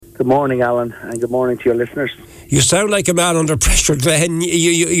Good morning, Alan, and good morning to your listeners. You sound like a man under pressure, Glenn.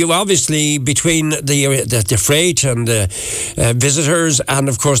 You obviously, between the freight and the visitors and,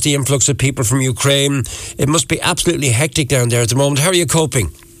 of course, the influx of people from Ukraine, it must be absolutely hectic down there at the moment. How are you coping?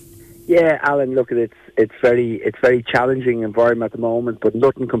 Yeah, Alan, look, it's very challenging environment at the moment, but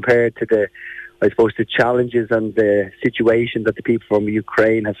nothing compared to the challenges and the situation that the people from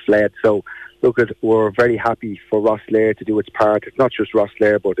Ukraine have fled. So, look, we're very happy for Rosslare to do its part. It's not just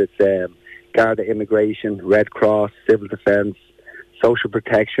Rosslare, but it's Garda Immigration, Red Cross, Civil Defence, Social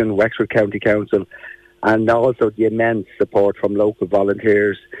Protection, Wexford County Council, and also the immense support from local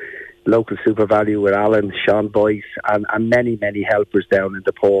volunteers, local SuperValu with Alan, Sean Boyce, and many, many helpers down in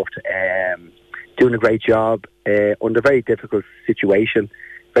the port, doing a great job under a very difficult situation,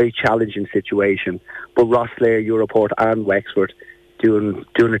 very challenging situation. But Rosslare, Europort and Wexford doing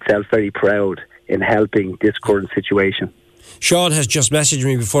itself very proud in helping this current situation. Sean has just messaged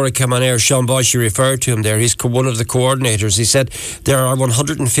me before I came on air. Sean Boyce, you referred to him there. He's one of the coordinators. He said there are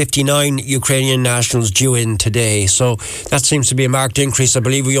 159 Ukrainian nationals due in today. So that seems to be a marked increase. I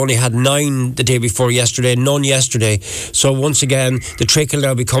believe we only had 9 the day before yesterday, none yesterday. So once again, the trickle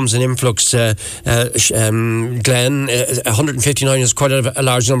now becomes an influx. Glenn, 159 is quite a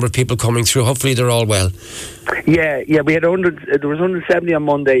large number of people coming through. Hopefully they're all well. Yeah. We had 100. There was 170 on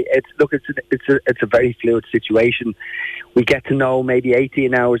Monday. It's a very fluid situation. We get to know maybe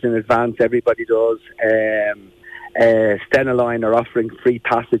 18 hours in advance. Everybody does. Stena Line are offering free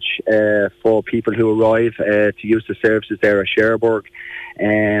passage for people who arrive to use the services there at Cherbourg.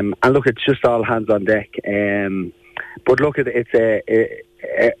 And look, it's just all hands on deck. But look,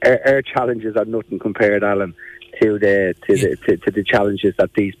 our challenges are nothing compared, Alan, to the challenges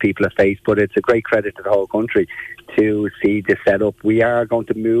that these people have faced. But it's a great credit to the whole country to see this set up. We are going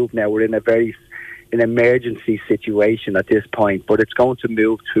to move now. We're in an emergency situation at this point, but it's going to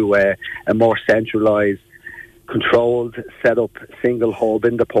move to a more centralised, controlled, set up single hub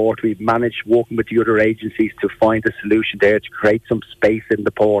in the port. We've managed, working with the other agencies, to find a solution there to create some space in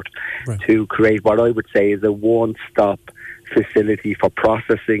the port, right, to create what I would say is a one-stop facility for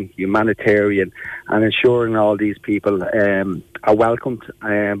processing, humanitarian, and ensuring all these people are welcomed,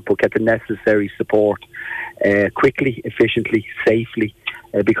 but get the necessary support quickly, efficiently, safely,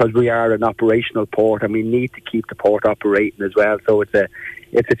 because we are an operational port and we need to keep the port operating as well. So it's a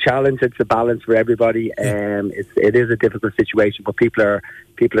challenge, it's a balance for everybody. It is a difficult situation, but people are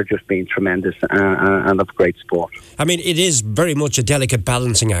just being tremendous and of great support. I mean, it is very much a delicate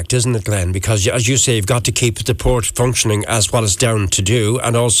balancing act, isn't it, Glenn? Because, as you say, you've got to keep the port functioning as what it's down to do,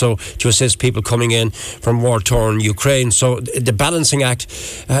 and also to assist people coming in from war-torn Ukraine. So the balancing act,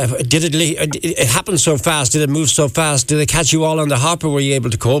 it happened so fast? Did it move so fast? Did it catch you all on the hop, or were you able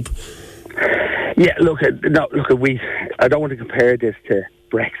to cope? Yeah, I don't want to compare this to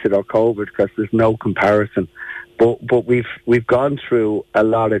Brexit or COVID, because there's no comparison. But we've gone through a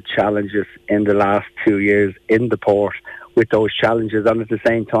lot of challenges in the last 2 years in the port with those challenges, and at the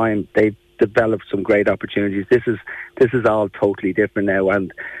same time they've developed some great opportunities. This is all totally different now,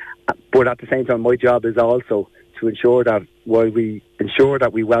 but at the same time, my job is also to ensure that while we ensure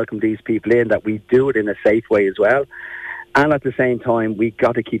that we welcome these people in, that we do it in a safe way as well. And at the same time, we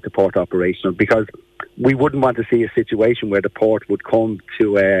got to keep the port operational, because we wouldn't want to see a situation where the port would come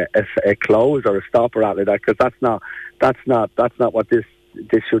to a close or a stop or anything like that, because that's not what this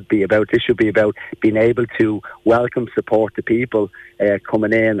should be about. This should be about being able to welcome, support the people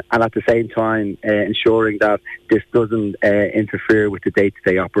coming in, and at the same time ensuring that this doesn't interfere with the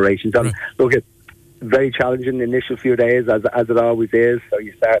day-to-day operations. And look, it's very challenging the initial few days, as it always is. So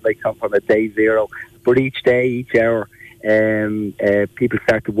you start from a day zero, but each day, each hour, people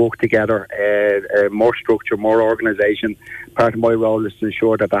start to work together, more structure, more organisation. Part of my role is to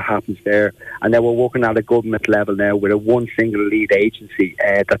ensure that happens there. And then we're working at a government level now with a one single lead agency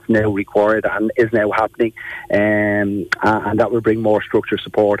that's now required and is now happening, and that will bring more structure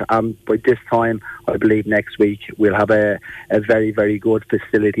support. And by this time, I believe next week, we'll have a very, very good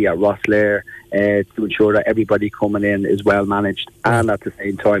facility at Rosslare to ensure that everybody coming in is well managed, and at the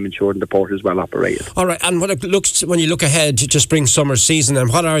same time ensuring the port is well operated. All right, and when you look ahead to spring-summer season, and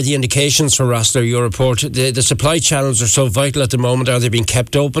what are the indications for Rosslare Europort? The supply channels are so vital at the moment. Are they being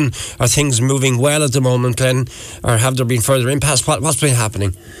kept open? Are things moving well at the moment, Glenn? Or have there been further impasse? What's been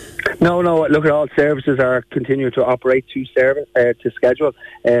happening? No. Look, at all services are continuing to operate to schedule,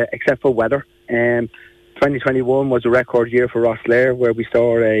 except for weather. 2021 was a record year for Rosslare, where we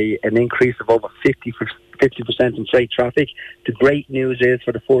saw an increase of over 50% in freight traffic. The great news is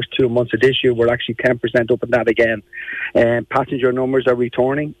for the first 2 months of this year, we're actually 10% up on that again. Passenger numbers are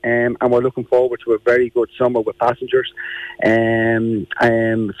returning, and we're looking forward to a very good summer with passengers.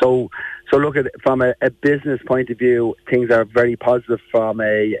 So look at it from a business point of view, things are very positive from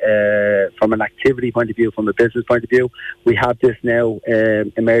an activity point of view, from a business point of view. We have this now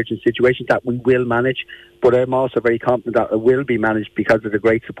emerging situation that we will manage, but I'm also very confident that it will be managed because of the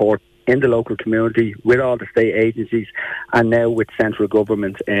great support in the local community with all the state agencies and now with central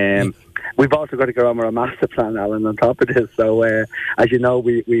government. We've also got to get on with our master plan, Alan, on top of this. So, as you know,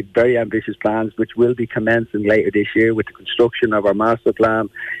 we've very ambitious plans which will be commencing later this year with the construction of our master plan,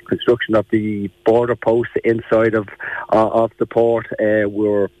 construction of the border post inside of the port.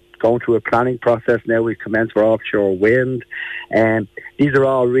 We're going through a planning process now. We've commenced for offshore wind. These are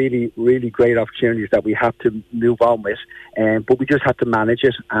all really, really great opportunities that we have to move on with. But we just have to manage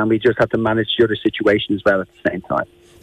it, and we just have to manage the other situation as well at the same time.